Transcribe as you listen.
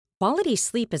Quality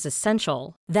sleep is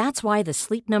essential. That's why the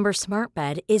Sleep Number Smart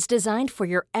Bed is designed for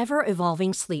your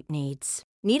ever-evolving sleep needs.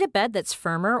 Need a bed that's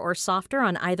firmer or softer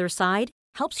on either side?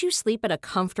 Helps you sleep at a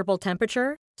comfortable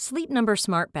temperature? Sleep Number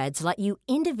Smart Beds let you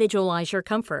individualize your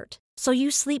comfort, so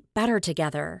you sleep better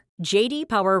together. J.D.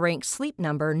 Power ranks Sleep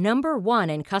Number number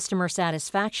 1 in customer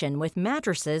satisfaction with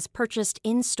mattresses purchased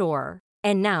in-store.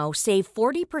 And now, save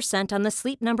 40% on the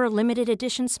Sleep Number Limited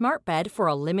Edition Smart Bed for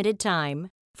a limited time.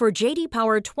 For J.D.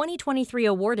 Power 2023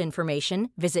 award information,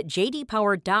 visit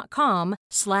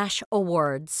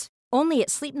jdpower.com/awards. Only at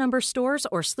Sleep Number stores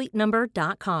or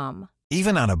sleepnumber.com.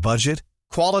 Even on a budget,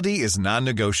 quality is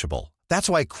non-negotiable. That's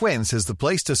why Quince is the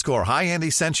place to score high-end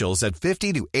essentials at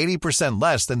 50 to 80%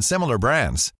 less than similar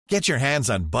brands. Get your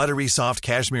hands on buttery soft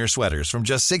cashmere sweaters from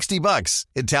just $60,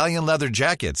 Italian leather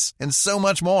jackets, and so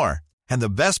much more. And the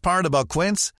best part about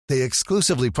Quince, they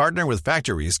exclusively partner with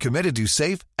factories committed to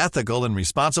safe, ethical, and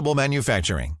responsible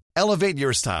manufacturing. Elevate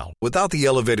your style without the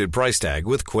elevated price tag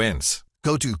with Quince.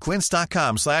 Go to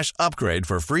quince.com/upgrade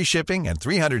for free shipping and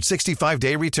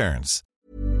 365-day returns.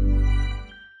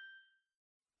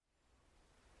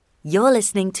 You're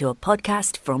listening to a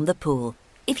podcast from The Pool.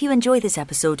 If you enjoy this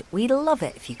episode, we'd love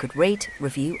it if you could rate,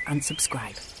 review, and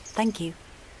subscribe. Thank you.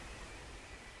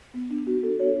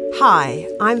 Hi,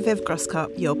 I'm Viv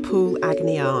Groskop, your pool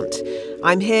agony aunt.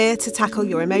 I'm here to tackle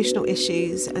your emotional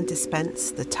issues and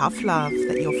dispense the tough love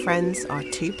that your friends are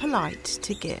too polite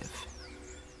to give.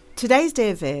 Today's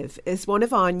Dear Viv is one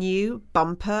of our new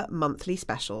bumper monthly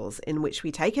specials in which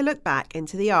we take a look back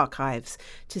into the archives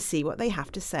to see what they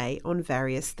have to say on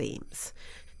various themes.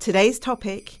 Today's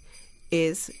topic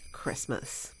is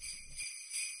Christmas.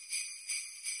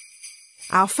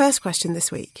 Our first question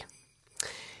this week.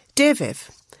 Dear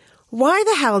Viv, why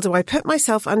the hell do I put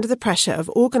myself under the pressure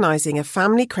of organising a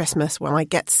family Christmas when I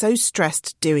get so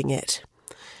stressed doing it?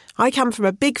 I come from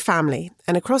a big family,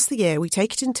 and across the year we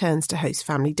take it in turns to host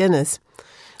family dinners.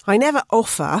 I never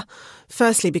offer,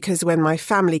 firstly because when my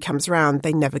family comes round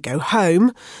they never go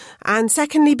home, and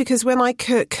secondly because when I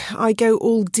cook I go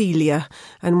all Delia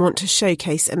and want to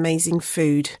showcase amazing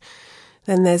food.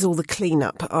 Then there's all the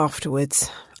clean-up afterwards.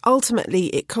 Ultimately,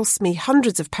 it costs me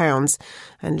hundreds of pounds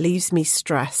and leaves me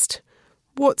stressed.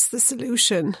 What's the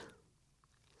solution?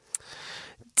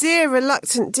 Dear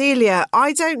reluctant Delia,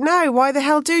 I don't know. Why the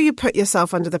hell do you put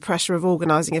yourself under the pressure of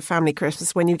organising a family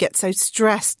Christmas when you get so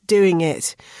stressed doing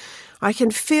it? I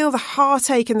can feel the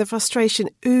heartache and the frustration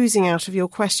oozing out of your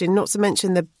question, not to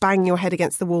mention the bang your head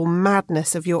against the wall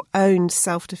madness of your own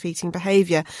self-defeating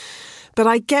behaviour. But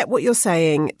I get what you're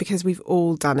saying because we've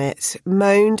all done it.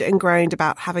 Moaned and groaned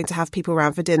about having to have people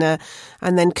round for dinner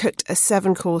and then cooked a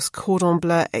 7-course cordon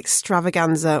bleu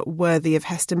extravaganza worthy of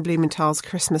Heston Blumenthal's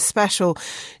Christmas special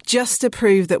just to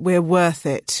prove that we're worth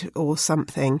it or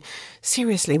something.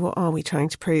 Seriously, what are we trying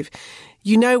to prove?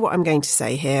 You know what I'm going to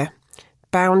say here.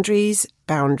 Boundaries,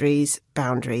 boundaries,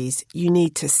 boundaries. You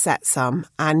need to set some,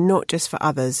 and not just for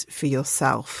others, for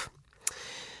yourself.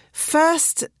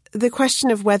 First, the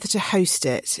question of whether to host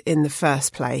it in the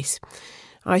first place.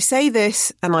 I say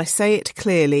this, and I say it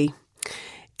clearly.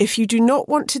 If you do not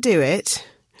want to do it,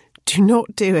 do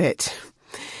not do it.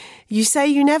 You say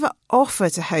you never offer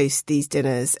to host these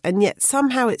dinners, and yet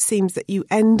somehow it seems that you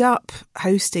end up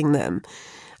hosting them.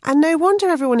 And no wonder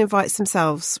everyone invites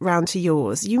themselves round to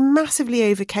yours. You massively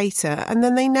over-cater, and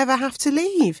then they never have to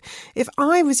leave. If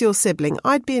I was your sibling,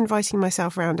 I'd be inviting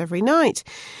myself round every night.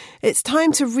 It's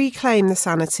time to reclaim the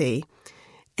sanity.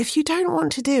 If you don't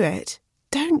want to do it,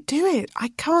 don't do it. I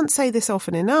can't say this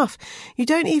often enough. You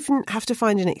don't even have to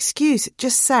find an excuse.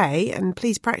 Just say, and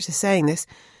please practice saying this,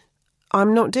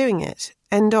 I'm not doing it.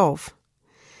 End of.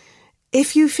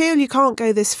 If you feel you can't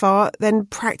go this far, then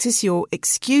practice your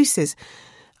excuses.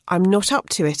 I'm not up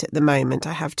to it at the moment.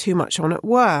 I have too much on at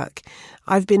work.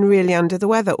 I've been really under the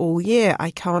weather all year.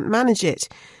 I can't manage it.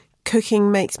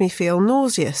 Cooking makes me feel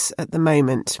nauseous at the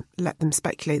moment. Let them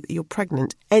speculate that you're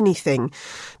pregnant. Anything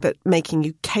but making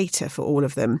you cater for all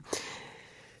of them.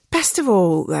 Best of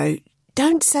all, though,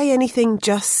 don't say anything,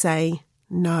 just say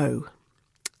no.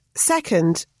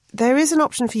 Second, there is an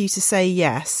option for you to say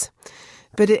yes,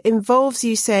 but it involves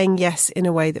you saying yes in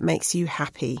a way that makes you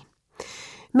happy.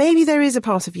 Maybe there is a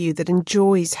part of you that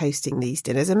enjoys hosting these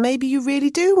dinners, and maybe you really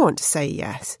do want to say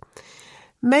yes.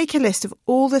 Make a list of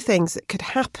all the things that could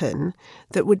happen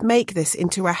that would make this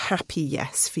into a happy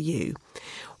yes for you.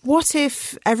 What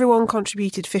if everyone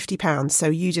contributed £50 so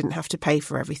you didn't have to pay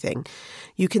for everything?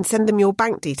 You can send them your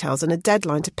bank details and a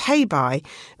deadline to pay by.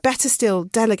 Better still,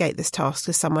 delegate this task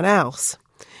to someone else.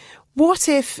 What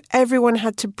if everyone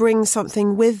had to bring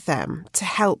something with them to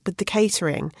help with the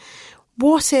catering?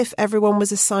 What if everyone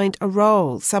was assigned a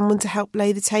role? Someone to help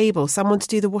lay the table, someone to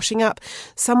do the washing up,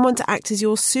 someone to act as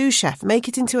your sous chef, make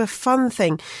it into a fun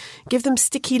thing, give them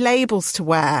sticky labels to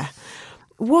wear.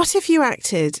 What if you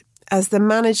acted as the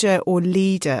manager or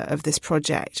leader of this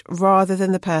project rather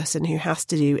than the person who has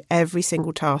to do every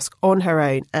single task on her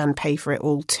own and pay for it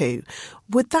all too?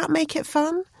 Would that make it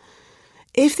fun?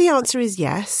 If the answer is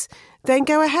yes, then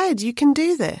go ahead, you can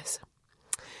do this.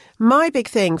 My big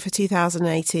thing for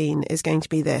 2018 is going to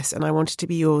be this, and I want it to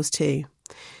be yours too.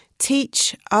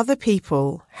 Teach other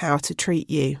people how to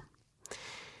treat you.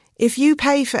 If you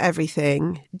pay for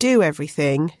everything, do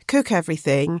everything, cook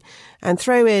everything, and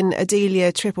throw in a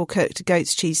Delia triple-cooked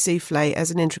goat's cheese soufflé as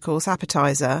an intra-course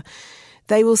appetiser,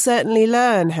 they will certainly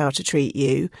learn how to treat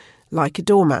you like a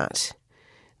doormat.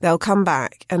 They'll come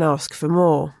back and ask for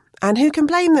more. And who can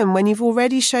blame them when you've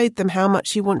already showed them how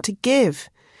much you want to give?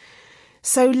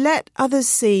 So let others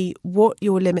see what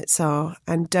your limits are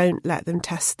and don't let them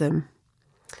test them.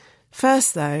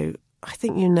 First, though, I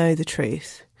think you know the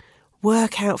truth.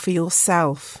 Work out for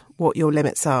yourself what your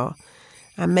limits are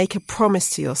and make a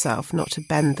promise to yourself not to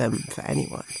bend them for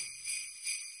anyone.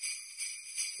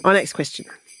 Our next question.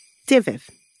 Dear Viv,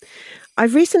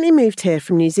 I've recently moved here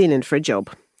from New Zealand for a job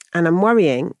and I'm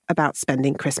worrying about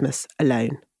spending Christmas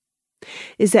alone.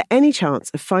 Is there any chance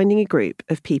of finding a group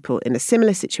of people in a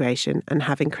similar situation and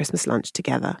having Christmas lunch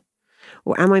together?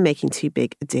 Or am I making too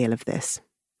big a deal of this?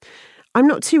 I'm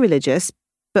not too religious,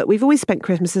 but we've always spent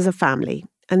Christmas as a family,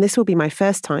 and this will be my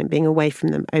first time being away from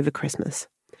them over Christmas.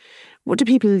 What do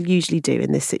people usually do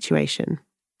in this situation?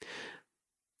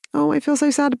 Oh, I feel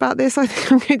so sad about this. I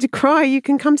think I'm going to cry. You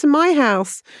can come to my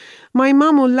house. My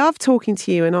mum will love talking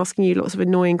to you and asking you lots of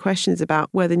annoying questions about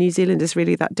whether New Zealand is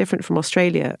really that different from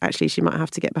Australia. Actually, she might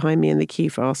have to get behind me in the queue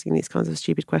for asking these kinds of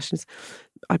stupid questions.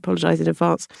 I apologise in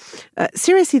advance.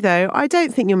 Seriously, though, I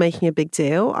don't think you're making a big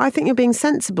deal. I think you're being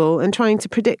sensible and trying to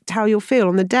predict how you'll feel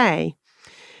on the day.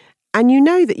 And you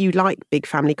know that you like big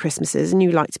family Christmases and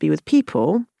you like to be with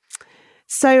people.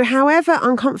 So however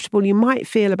uncomfortable you might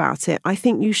feel about it, I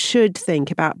think you should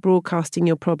think about broadcasting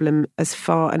your problem as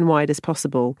far and wide as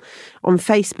possible. On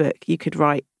Facebook, you could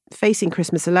write, "Facing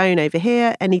Christmas alone over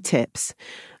here, any tips?"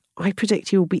 I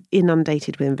predict you will be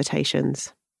inundated with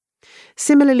invitations.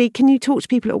 Similarly, can you talk to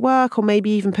people at work or maybe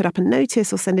even put up a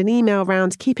notice or send an email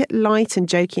round? Keep it light and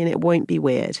jokey and it won't be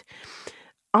weird.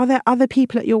 Are there other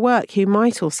people at your work who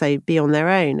might also be on their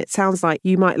own? It sounds like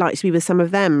you might like to be with some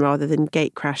of them rather than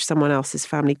gatecrash someone else's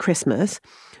family Christmas.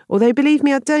 Although, believe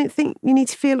me, I don't think you need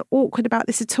to feel awkward about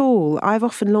this at all. I've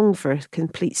often longed for a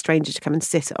complete stranger to come and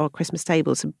sit at our Christmas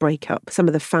table to break up some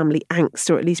of the family angst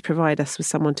or at least provide us with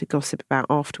someone to gossip about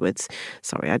afterwards.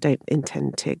 Sorry, I don't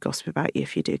intend to gossip about you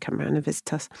if you do come round and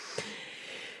visit us.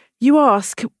 You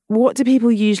ask, what do people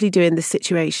usually do in this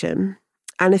situation?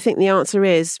 And I think the answer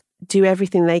is, do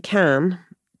everything they can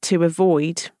to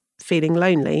avoid feeling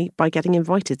lonely by getting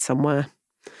invited somewhere.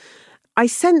 I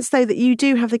sense, though, that you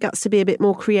do have the guts to be a bit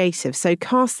more creative, so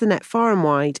cast the net far and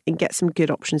wide and get some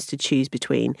good options to choose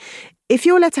between. If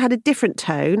your letter had a different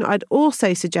tone, I'd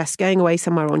also suggest going away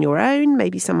somewhere on your own,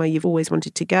 maybe somewhere you've always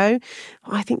wanted to go.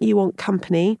 I think you want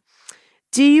company.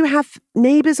 Do you have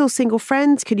neighbours or single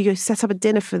friends? Could you set up a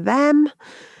dinner for them?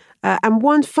 And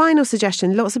one final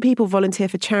suggestion, lots of people volunteer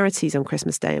for charities on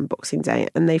Christmas Day and Boxing Day,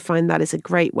 and they find that is a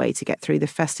great way to get through the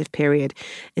festive period,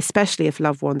 especially if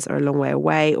loved ones are a long way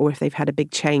away or if they've had a big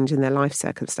change in their life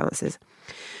circumstances.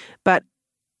 But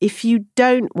if you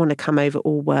don't want to come over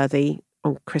all worthy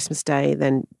on Christmas Day,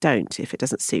 then don't if it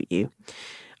doesn't suit you.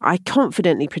 I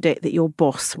confidently predict that your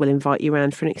boss will invite you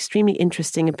around for an extremely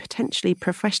interesting and potentially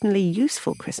professionally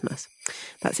useful Christmas.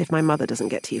 That's if my mother doesn't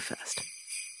get to you first.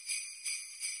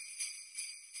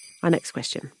 Our next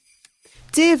question.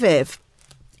 Dear Viv,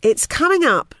 it's coming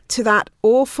up to that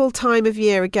awful time of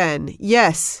year again.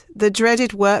 Yes, the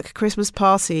dreaded work Christmas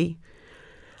party.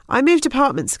 I moved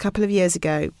apartments a couple of years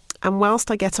ago, and whilst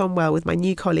I get on well with my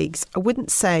new colleagues, I wouldn't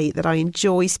say that I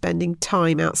enjoy spending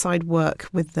time outside work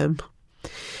with them.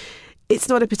 It's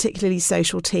not a particularly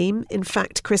social team. In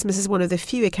fact, Christmas is one of the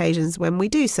few occasions when we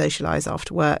do socialise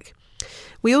after work.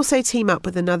 We also team up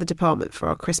with another department for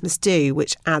our Christmas do,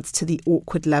 which adds to the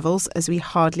awkward levels as we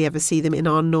hardly ever see them in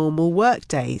our normal work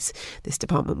days. This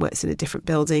department works in a different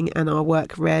building and our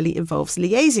work rarely involves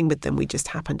liaising with them. We just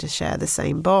happen to share the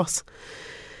same boss.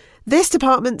 This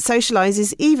department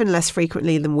socialises even less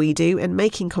frequently than we do, and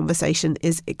making conversation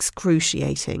is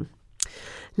excruciating.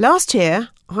 Last year,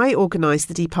 I organised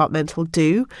the departmental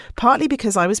do, partly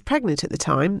because I was pregnant at the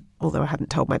time, although I hadn't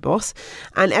told my boss,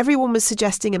 and everyone was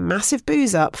suggesting a massive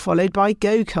booze up followed by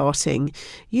go-karting,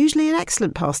 usually an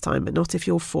excellent pastime, but not if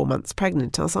you're 4 months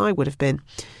pregnant, as I would have been.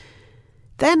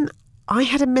 Then I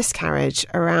had a miscarriage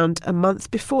around a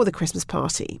month before the Christmas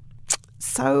party.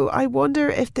 So I wonder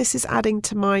if this is adding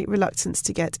to my reluctance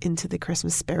to get into the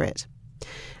Christmas spirit.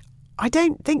 I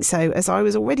don't think so, as I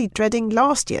was already dreading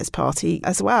last year's party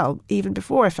as well, even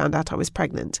before I found out I was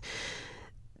pregnant.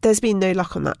 There's been no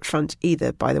luck on that front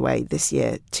either, by the way, this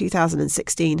year.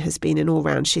 2016 has been an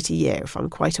all-round shitty year, if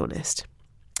I'm quite honest.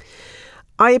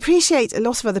 I appreciate a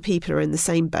lot of other people are in the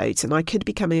same boat, and I could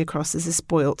be coming across as a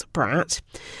spoilt brat,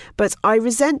 but I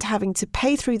resent having to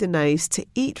pay through the nose to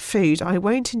eat food I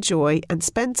won't enjoy and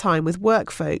spend time with work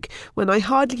folk when I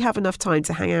hardly have enough time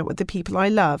to hang out with the people I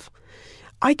love.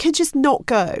 I could just not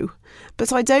go,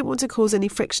 but I don't want to cause any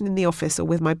friction in the office or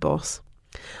with my boss.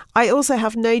 I also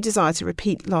have no desire to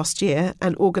repeat last year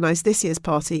and organise this year's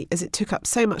party, as it took up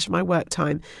so much of my work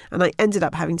time and I ended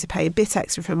up having to pay a bit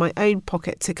extra from my own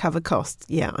pocket to cover costs.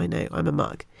 Yeah, I know, I'm a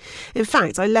mug. In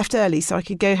fact, I left early so I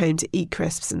could go home to eat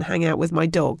crisps and hang out with my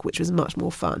dog, which was much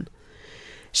more fun.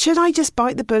 Should I just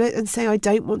bite the bullet and say I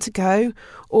don't want to go,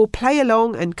 or play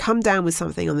along and come down with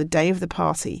something on the day of the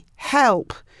party?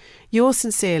 Help! Yours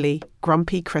sincerely,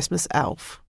 Grumpy Christmas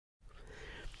Elf.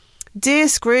 Dear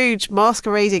Scrooge,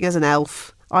 masquerading as an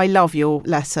elf, I love your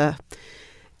letter.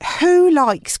 Who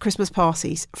likes Christmas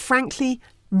parties? Frankly,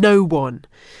 no one.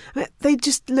 They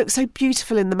just look so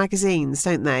beautiful in the magazines,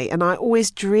 don't they? And I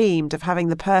always dreamed of having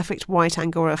the perfect white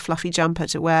Angora fluffy jumper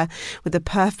to wear with the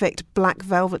perfect black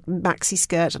velvet maxi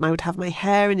skirt, and I would have my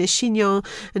hair in a chignon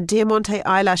and diamante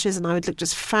eyelashes, and I would look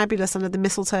just fabulous under the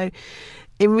mistletoe.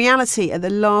 In reality, at the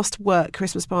last work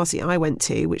Christmas party I went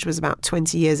to, which was about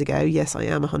 20 years ago, yes, I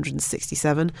am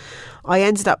 167, I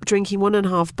ended up drinking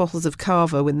 1.5 bottles of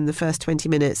Cava within the first 20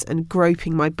 minutes and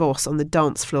groping my boss on the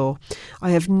dance floor.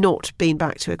 I have not been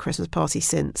back to a Christmas party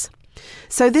since.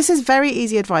 So this is very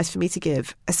easy advice for me to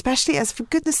give, especially as, for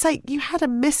goodness sake, you had a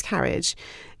miscarriage.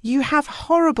 You have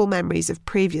horrible memories of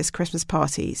previous Christmas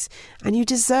parties, and you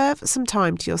deserve some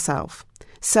time to yourself.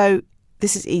 So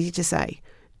this is easy to say.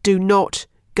 Do not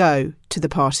go to the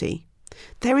party.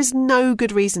 There is no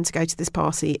good reason to go to this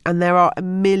party, and there are a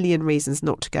million reasons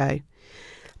not to go.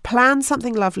 Plan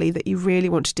something lovely that you really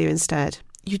want to do instead.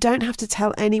 You don't have to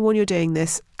tell anyone you're doing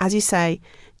this. As you say,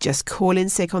 just call in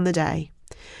sick on the day.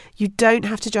 You don't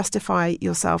have to justify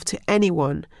yourself to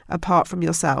anyone apart from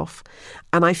yourself.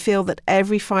 And I feel that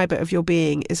every fibre of your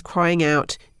being is crying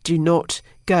out, do not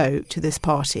go to this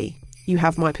party. You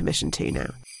have my permission to now.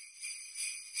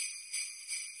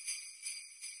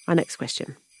 Our next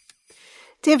question.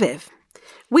 Dear Viv,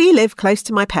 we live close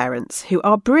to my parents, who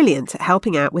are brilliant at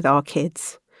helping out with our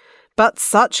kids. But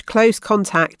such close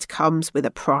contact comes with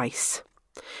a price.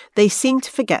 They seem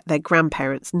to forget they're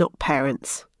grandparents, not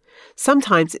parents.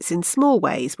 Sometimes it's in small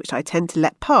ways which I tend to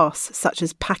let pass, such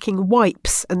as packing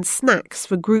wipes and snacks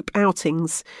for group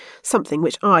outings, something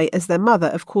which I, as their mother,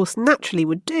 of course naturally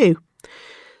would do.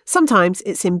 Sometimes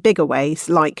it's in bigger ways,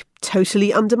 like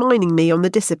totally undermining me on the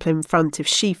discipline front if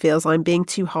she feels I'm being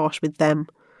too harsh with them.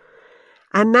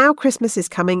 And now Christmas is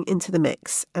coming into the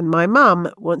mix, and my mum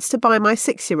wants to buy my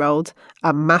 6-year-old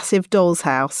a massive doll's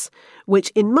house, which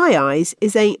in my eyes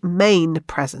is a main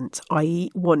present, i.e.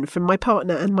 one from my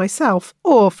partner and myself,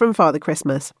 or from Father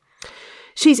Christmas.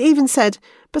 She's even said,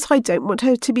 but I don't want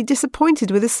her to be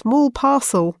disappointed with a small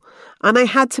parcel. And I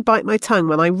had to bite my tongue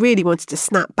when I really wanted to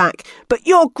snap back, but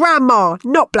you're Grandma,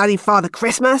 not bloody Father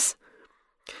Christmas.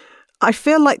 I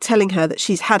feel like telling her that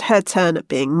she's had her turn at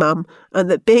being mum and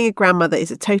that being a grandmother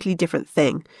is a totally different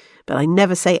thing. But I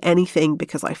never say anything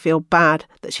because I feel bad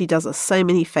that she does us so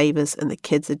many favours and the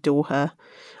kids adore her.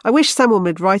 I wish someone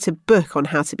would write a book on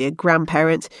how to be a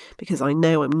grandparent, because I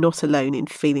know I'm not alone in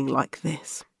feeling like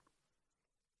this.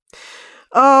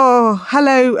 Oh,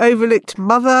 hello, overlooked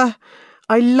mother.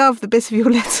 I love the bit of your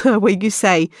letter where you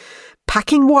say,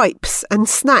 packing wipes and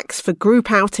snacks for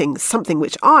group outings, something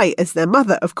which I, as their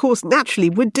mother, of course, naturally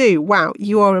would do. Wow,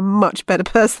 you are a much better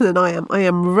person than I am. I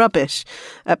am rubbish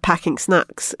at packing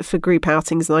snacks for group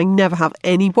outings, and I never have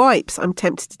any wipes. I'm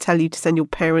tempted to tell you to send your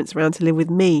parents around to live with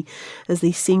me, as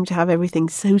they seem to have everything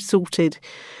so sorted.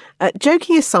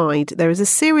 Joking aside, there is a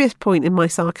serious point in my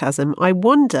sarcasm. I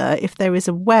wonder if there is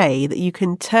a way that you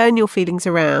can turn your feelings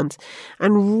around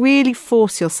and really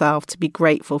force yourself to be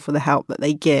grateful for the help that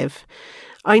they give.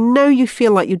 I know you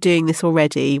feel like you're doing this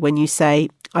already when you say,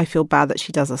 I feel bad that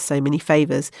she does us so many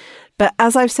favours. But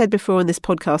as I've said before in this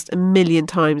podcast a million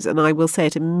times, and I will say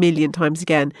it a million times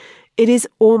again, It is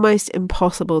almost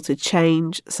impossible to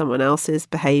change someone else's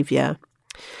behaviour.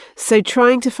 So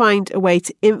trying to find a way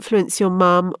to influence your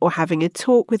mum or having a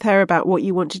talk with her about what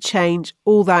you want to change,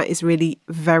 all that is really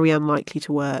very unlikely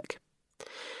to work.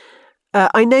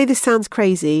 I know this sounds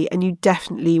crazy, and you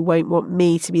definitely won't want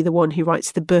me to be the one who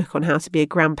writes the book on how to be a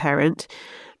grandparent,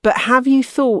 but have you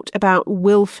thought about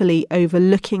willfully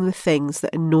overlooking the things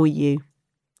that annoy you?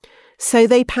 So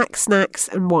they pack snacks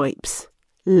and wipes.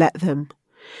 Let them.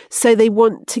 So they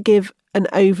want to give an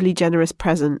overly generous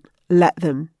present. Let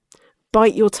them.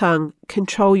 Bite your tongue,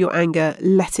 control your anger,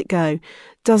 let it go.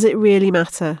 Does it really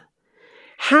matter?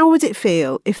 How would it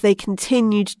feel if they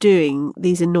continued doing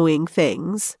these annoying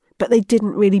things, but they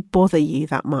didn't really bother you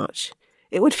that much?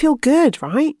 It would feel good,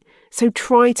 right? So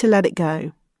try to let it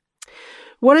go.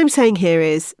 What I'm saying here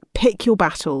is pick your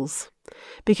battles,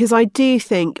 because I do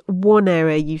think one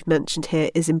area you've mentioned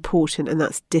here is important, and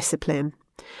that's discipline.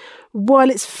 While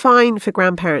it's fine for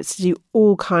grandparents to do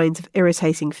all kinds of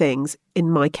irritating things, in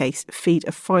my case, feed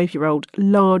a 5-year-old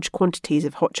large quantities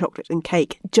of hot chocolate and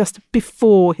cake just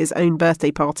before his own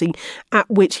birthday party, at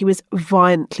which he was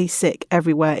violently sick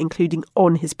everywhere, including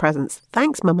on his presents.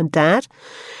 Thanks, Mum and Dad.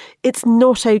 It's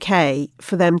not okay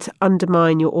for them to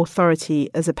undermine your authority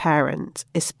as a parent,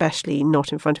 especially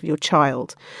not in front of your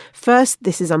child. First,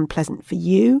 this is unpleasant for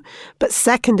you, but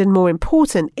second and more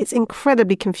important, it's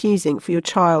incredibly confusing for your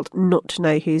child not to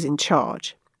know who's in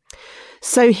charge.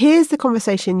 So here's the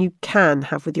conversation you can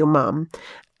have with your mum,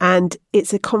 and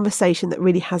it's a conversation that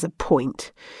really has a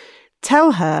point.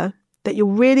 Tell her that you're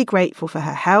really grateful for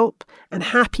her help and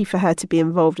happy for her to be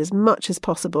involved as much as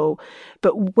possible.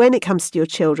 But when it comes to your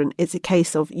children, it's a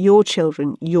case of your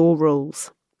children, your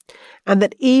rules. And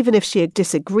that even if she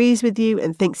disagrees with you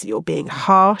and thinks that you're being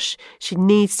harsh, she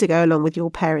needs to go along with your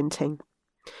parenting.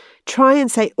 Try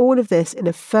and say all of this in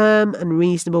a firm and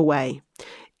reasonable way.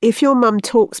 If your mum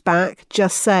talks back,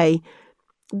 just say,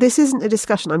 "This isn't a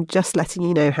discussion, I'm just letting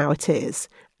you know how it is,"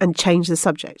 and change the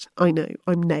subject. I know,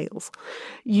 I'm nails.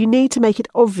 You need to make it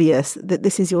obvious that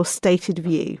this is your stated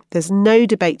view. There's no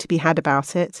debate to be had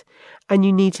about it, and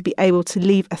you need to be able to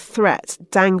leave a threat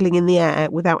dangling in the air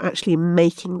without actually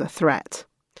making the threat.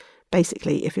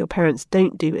 Basically, if your parents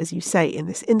don't do as you say in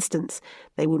this instance,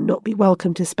 they will not be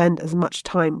welcome to spend as much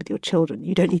time with your children.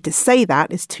 You don't need to say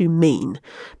that, it's too mean,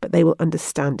 but they will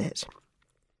understand it.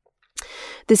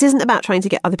 This isn't about trying to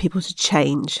get other people to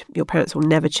change. Your parents will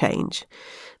never change.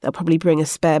 They'll probably bring a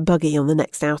spare buggy on the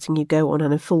next outing you go on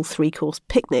and a full 3-course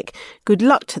picnic. Good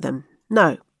luck to them.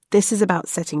 No, this is about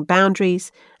setting boundaries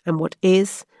and what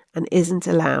is and isn't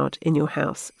allowed in your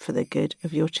house for the good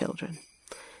of your children.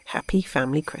 Happy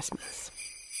Family Christmas.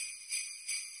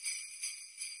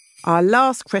 Our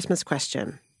last Christmas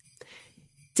question.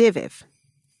 Dear Viv,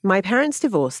 my parents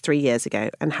divorced 3 years ago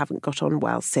and haven't got on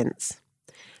well since.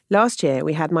 Last year,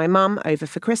 we had my mum over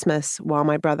for Christmas while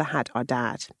my brother had our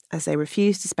dad, as they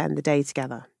refused to spend the day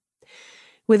together.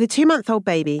 With a 2-month-old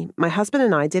baby, my husband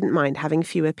and I didn't mind having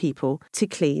fewer people to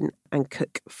clean and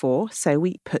cook for, so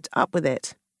we put up with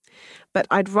it. But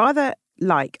I'd rather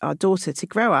like our daughter to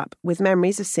grow up with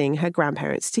memories of seeing her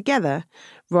grandparents together,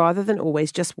 rather than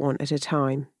always just one at a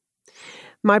time.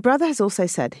 My brother has also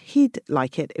said he'd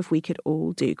like it if we could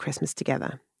all do Christmas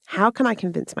together. How can I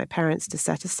convince my parents to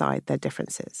set aside their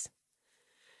differences?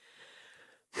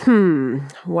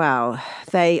 Well,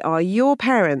 they are your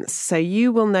parents, so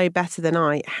you will know better than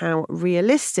I how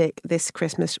realistic this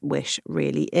Christmas wish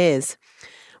really is.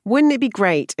 Wouldn't it be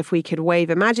great if we could wave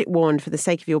a magic wand for the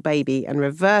sake of your baby and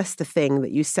reverse the thing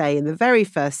that you say in the very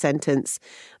first sentence,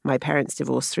 "My parents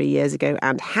divorced 3 years ago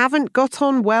and haven't got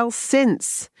on well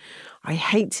since"? I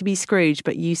hate to be Scrooge,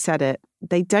 but you said it.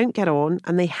 They don't get on,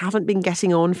 and they haven't been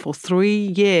getting on for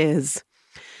 3 years.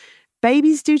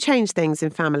 Babies do change things in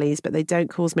families, but they don't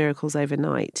cause miracles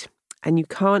overnight. And you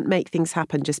can't make things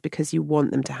happen just because you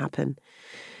want them to happen.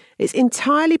 It's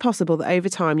entirely possible that over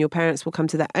time your parents will come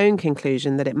to their own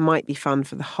conclusion that it might be fun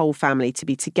for the whole family to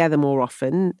be together more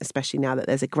often, especially now that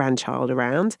there's a grandchild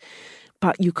around.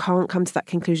 But you can't come to that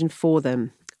conclusion for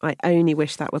them. I only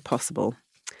wish that were possible.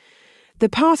 The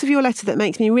part of your letter that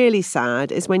makes me really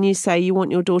sad is when you say you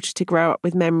want your daughter to grow up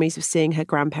with memories of seeing her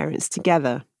grandparents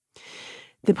together.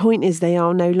 The point is they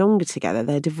are no longer together,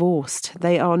 they're divorced.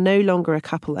 They are no longer a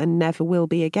couple and never will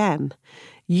be again.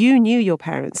 You knew your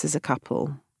parents as a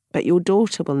couple, but your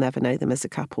daughter will never know them as a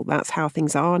couple. That's how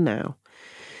things are now.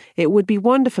 It would be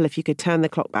wonderful if you could turn the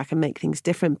clock back and make things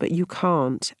different, but you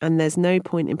can't, and there's no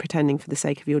point in pretending for the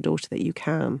sake of your daughter that you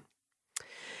can.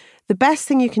 The best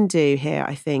thing you can do here,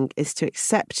 I think, is to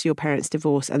accept your parents'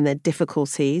 divorce and their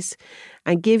difficulties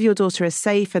and give your daughter a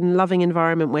safe and loving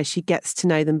environment where she gets to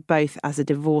know them both as a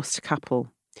divorced couple.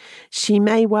 She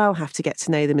may well have to get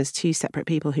to know them as two separate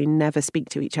people who never speak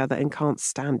to each other and can't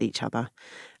stand each other.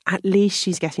 At least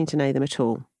she's getting to know them at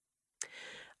all.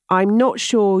 I'm not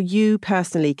sure you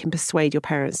personally can persuade your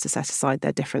parents to set aside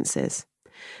their differences.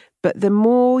 But the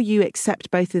more you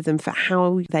accept both of them for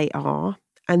how they are,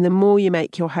 and the more you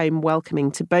make your home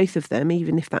welcoming to both of them,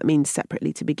 even if that means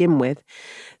separately to begin with,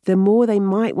 the more they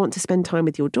might want to spend time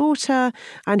with your daughter,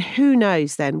 and who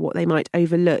knows then what they might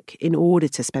overlook in order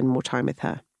to spend more time with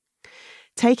her.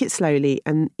 Take it slowly,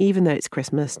 and even though it's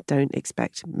Christmas, don't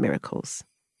expect miracles.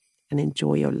 And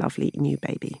enjoy your lovely new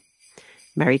baby.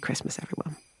 Merry Christmas,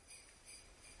 everyone.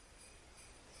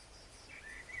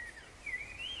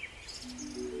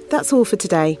 That's all for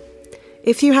today.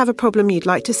 If you have a problem you'd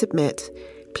like to submit,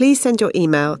 please send your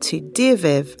email to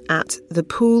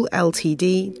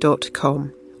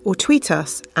dearviv@thepoolltd.com or tweet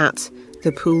us at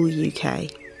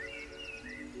thepooluk.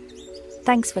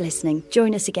 Thanks for listening.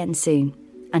 Join us again soon.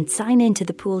 And sign in to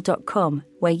thepool.com,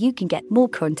 where you can get more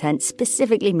content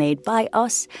specifically made by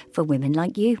us for women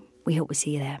like you. We hope we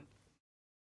see you there.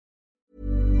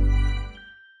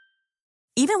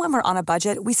 Even when we're on a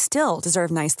budget, we still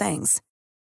deserve nice things.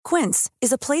 Quince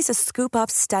is a place to scoop up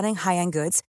stunning high-end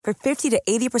goods for 50 to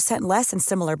 80% less than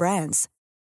similar brands.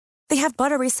 They have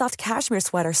buttery soft cashmere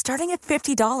sweaters starting at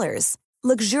 $50,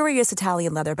 luxurious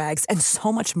Italian leather bags, and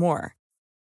so much more.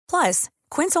 Plus,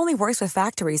 Quince only works with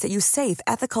factories that use safe,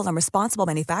 ethical, and responsible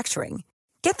manufacturing.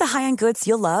 Get the high-end goods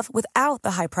you'll love without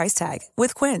the high price tag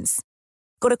with Quince.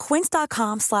 Go to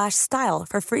quince.com/style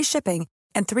for free shipping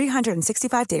and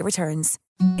 365-day returns.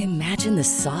 Imagine the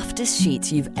softest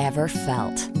sheets you've ever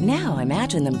felt. Now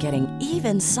imagine them getting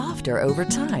even softer over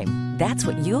time. That's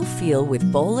what you'll feel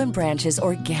with Boll & Branch's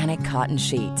organic cotton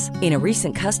sheets. In a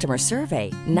recent customer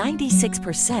survey,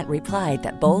 96% replied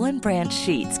that Boll & Branch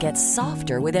sheets get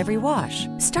softer with every wash.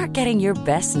 Start getting your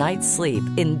best night's sleep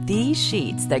in these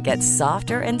sheets that get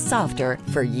softer and softer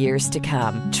for years to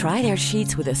come. Try their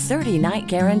sheets with a 30-night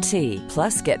guarantee.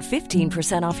 Plus, get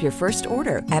 15% off your first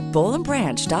order at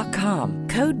bollandbranch.com.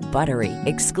 Code BUTTERY.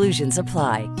 Exclusions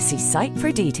apply. See site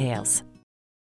for details.